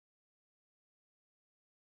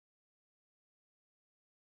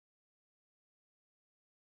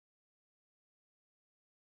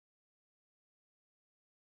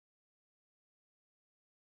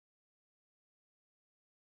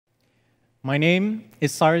My name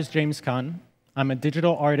is Cyrus James Khan. I'm a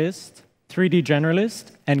digital artist, 3D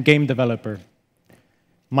generalist, and game developer.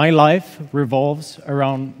 My life revolves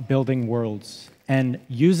around building worlds and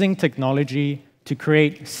using technology to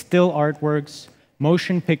create still artworks,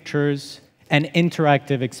 motion pictures, and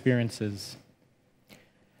interactive experiences.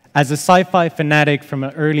 As a sci-fi fanatic from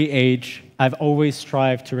an early age, I've always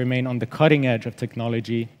strived to remain on the cutting edge of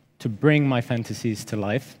technology to bring my fantasies to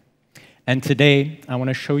life. And today, I want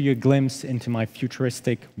to show you a glimpse into my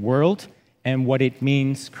futuristic world and what it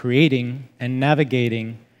means creating and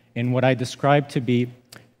navigating in what I describe to be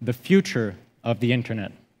the future of the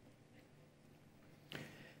internet.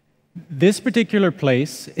 This particular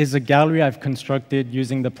place is a gallery I've constructed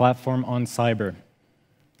using the platform On Cyber.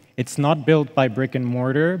 It's not built by brick and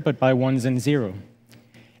mortar, but by ones and zero.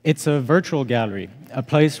 It's a virtual gallery, a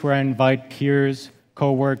place where I invite peers,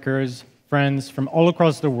 co-workers, friends from all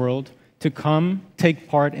across the world to come take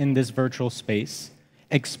part in this virtual space,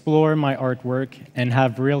 explore my artwork, and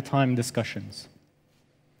have real-time discussions.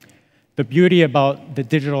 The beauty about the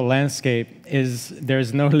digital landscape is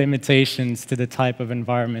there's no limitations to the type of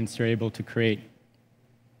environments you're able to create.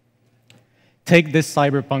 Take this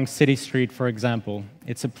cyberpunk city street, for example.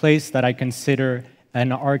 It's a place that I consider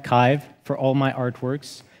an archive for all my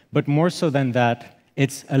artworks, but more so than that,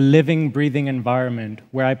 it's a living, breathing environment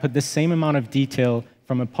where I put the same amount of detail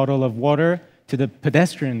from a puddle of water to the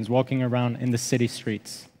pedestrians walking around in the city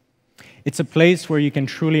streets. It's a place where you can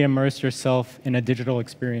truly immerse yourself in a digital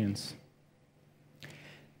experience.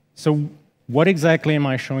 So what exactly am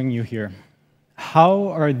I showing you here? How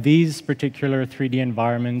are these particular 3D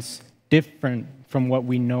environments different from what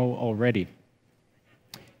we know already?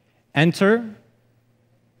 Enter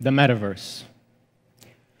the Metaverse.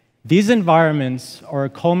 These environments are a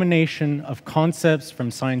culmination of concepts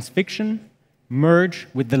from science fiction merged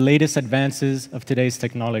with the latest advances of today's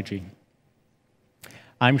technology.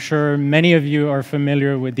 I'm sure many of you are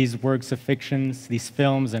familiar with these works of fiction, these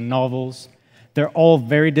films and novels. They're all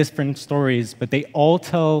very different stories, but they all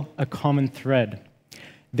tell a common thread.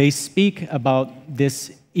 They speak about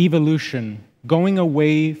this evolution, going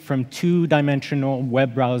away from two-dimensional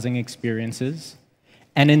web browsing experiences,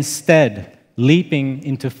 and instead leaping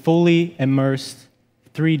into fully immersed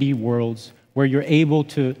 3D worlds where you're able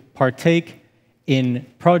to partake in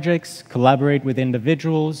projects, collaborate with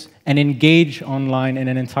individuals, and engage online in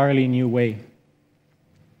an entirely new way.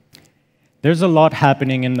 There's a lot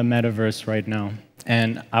happening in the metaverse right now,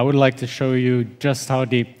 and I would like to show you just how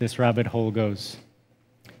deep this rabbit hole goes.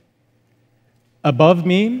 Above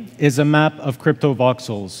me is a map of crypto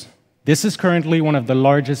voxels. This is currently one of the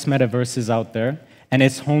largest metaverses out there, and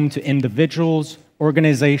it's home to individuals,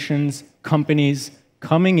 organizations, companies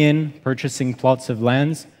coming in, purchasing plots of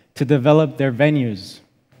lands to develop their venues.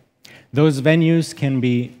 Those venues can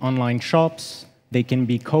be online shops, they can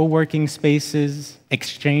be co-working spaces,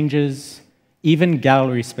 exchanges, even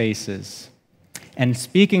gallery spaces. And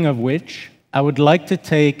speaking of which, I would like to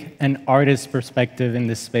take an artist's perspective in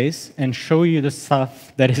this space and show you the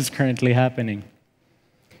stuff that is currently happening.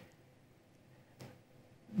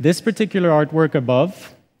 This particular artwork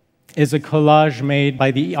above is a collage made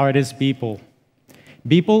by the artist Beeple.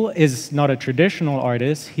 Beeple is not a traditional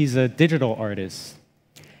artist, he's a digital artist.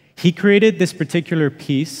 He created this particular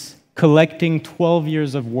piece, collecting 12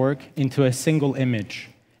 years of work into a single image.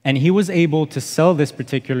 And he was able to sell this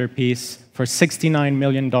particular piece for $69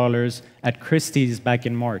 million at Christie's back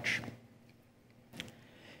in March.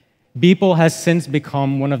 Beeple has since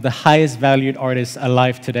become one of the highest valued artists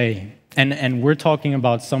alive today. And we're talking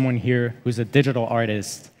about someone here who's a digital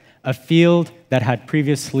artist, a field that had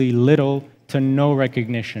previously little to no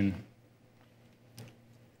recognition.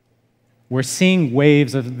 We're seeing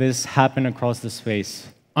waves of this happen across the space.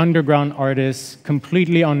 Underground artists,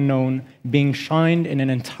 completely unknown, being shined in an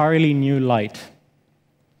entirely new light.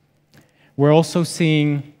 We're also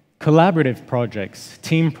seeing collaborative projects,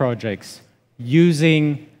 team projects,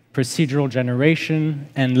 using procedural generation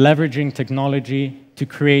and leveraging technology to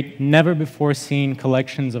create never-before-seen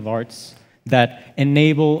collections of arts that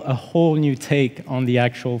enable a whole new take on the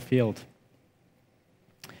actual field.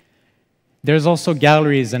 There's also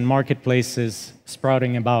galleries and marketplaces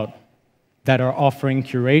sprouting about that are offering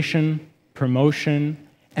curation, promotion,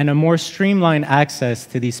 and a more streamlined access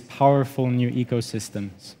to these powerful new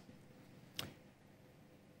ecosystems.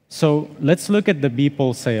 So let's look at the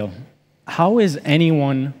Beeple sale. How is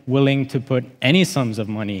anyone willing to put any sums of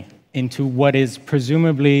money into what is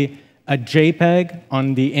presumably a JPEG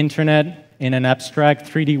on the internet in an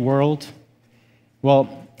abstract 3D world?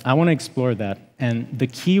 Well, I want to explore that, and the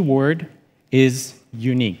key word is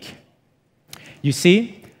unique. You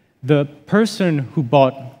see, the person who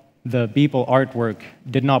bought the Beeple artwork,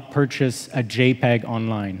 did not purchase a JPEG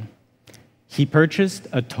online. He purchased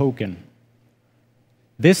a token.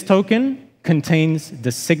 This token contains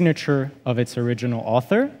the signature of its original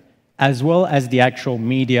author, as well as the actual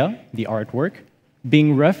media, the artwork,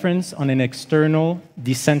 being referenced on an external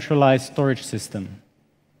decentralized storage system.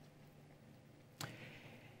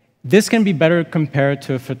 This can be better compared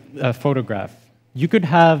to a photograph. You could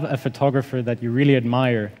have a photographer that you really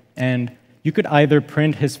admire, and you could either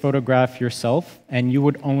print his photograph yourself, and you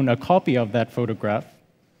would own a copy of that photograph,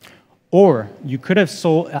 or you could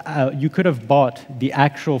have bought the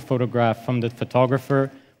actual photograph from the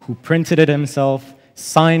photographer who printed it himself,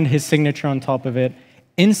 signed his signature on top of it,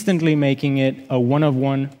 instantly making it a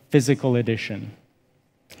one-of-one physical edition.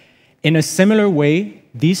 In a similar way,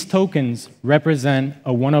 these tokens represent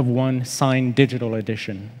a one-of-one signed digital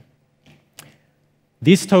edition.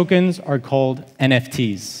 These tokens are called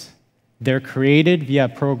NFTs. They're created via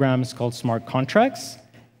programs called smart contracts,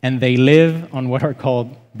 and they live on what are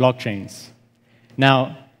called blockchains.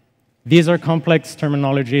 Now, these are complex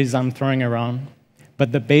terminologies I'm throwing around,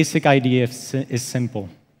 but the basic idea is simple.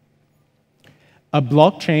 A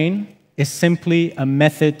blockchain is simply a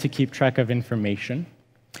method to keep track of information,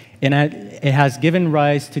 and it has given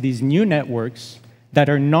rise to these new networks that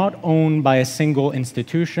are not owned by a single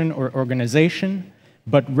institution or organization,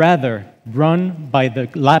 but rather run by the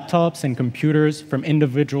laptops and computers from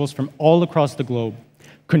individuals from all across the globe,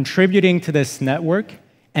 contributing to this network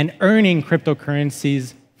and earning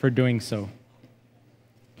cryptocurrencies for doing so.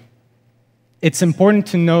 It's important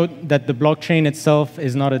to note that the blockchain itself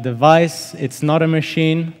is not a device, it's not a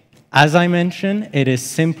machine. As I mentioned, it is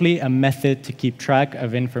simply a method to keep track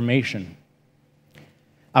of information.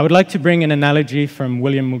 I would like to bring an analogy from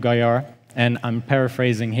William Mugayar, and I'm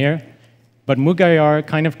paraphrasing here, but Mugayar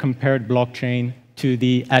kind of compared blockchain to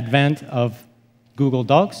the advent of Google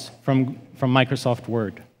Docs from Microsoft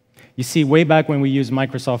Word. You see, way back when we used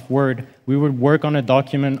Microsoft Word, we would work on a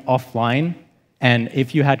document offline, and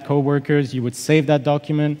if you had coworkers, you would save that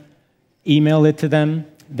document, email it to them,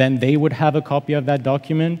 then they would have a copy of that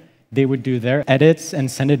document, they would do their edits and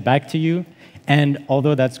send it back to you, and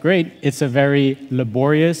although that's great, it's a very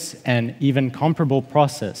laborious and even comparable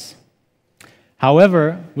process.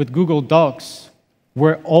 However, with Google Docs,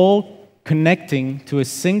 we're all connecting to a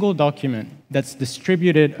single document that's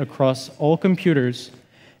distributed across all computers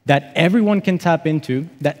that everyone can tap into,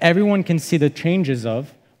 that everyone can see the changes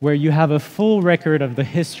of, where you have a full record of the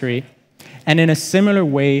history, and in a similar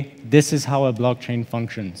way, this is how a blockchain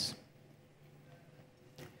functions.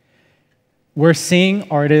 We're seeing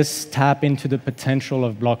artists tap into the potential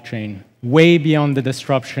of blockchain, way beyond the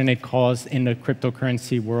disruption it caused in the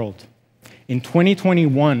cryptocurrency world. In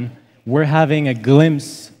 2021, we're having a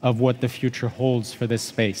glimpse of what the future holds for this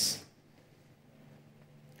space.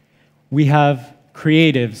 We have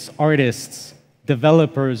creatives, artists,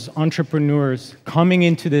 developers, entrepreneurs coming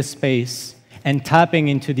into this space and tapping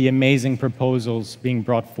into the amazing proposals being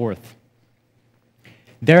brought forth.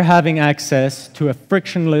 They're having access to a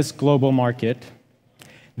frictionless global market.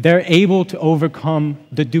 They're able to overcome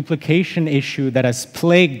the duplication issue that has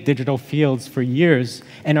plagued digital fields for years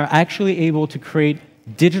and are actually able to create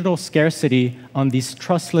digital scarcity on these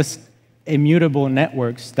trustless, immutable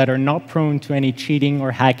networks that are not prone to any cheating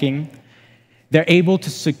or hacking. They're able to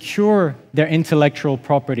secure their intellectual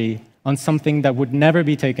property on something that would never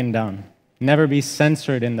be taken down, never be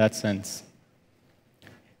censored in that sense.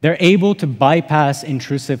 They're able to bypass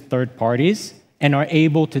intrusive third parties and are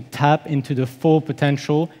able to tap into the full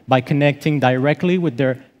potential by connecting directly with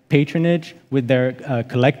their patronage, with their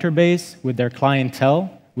collector base, with their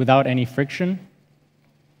clientele, without any friction.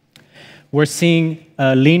 We're seeing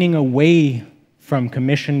leaning away from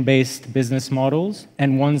commission-based business models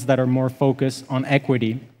and ones that are more focused on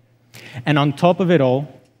equity. And on top of it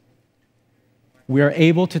all, we are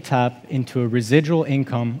able to tap into a residual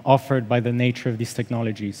income offered by the nature of these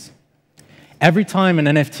technologies. Every time an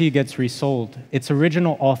NFT gets resold, its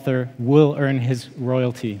original author will earn his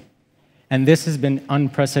royalty. And this has been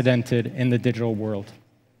unprecedented in the digital world.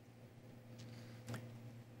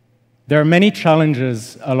 There are many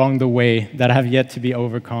challenges along the way that have yet to be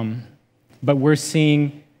overcome, but we're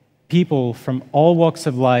seeing people from all walks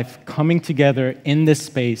of life coming together in this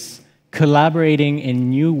space, collaborating in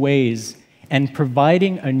new ways, and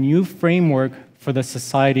providing a new framework for the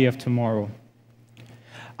society of tomorrow.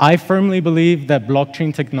 I firmly believe that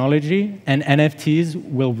blockchain technology and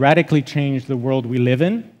NFTs will radically change the world we live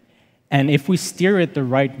in, and if we steer it the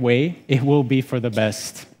right way, it will be for the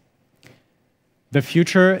best. The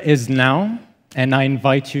future is now, and I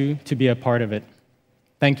invite you to be a part of it.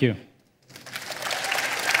 Thank you.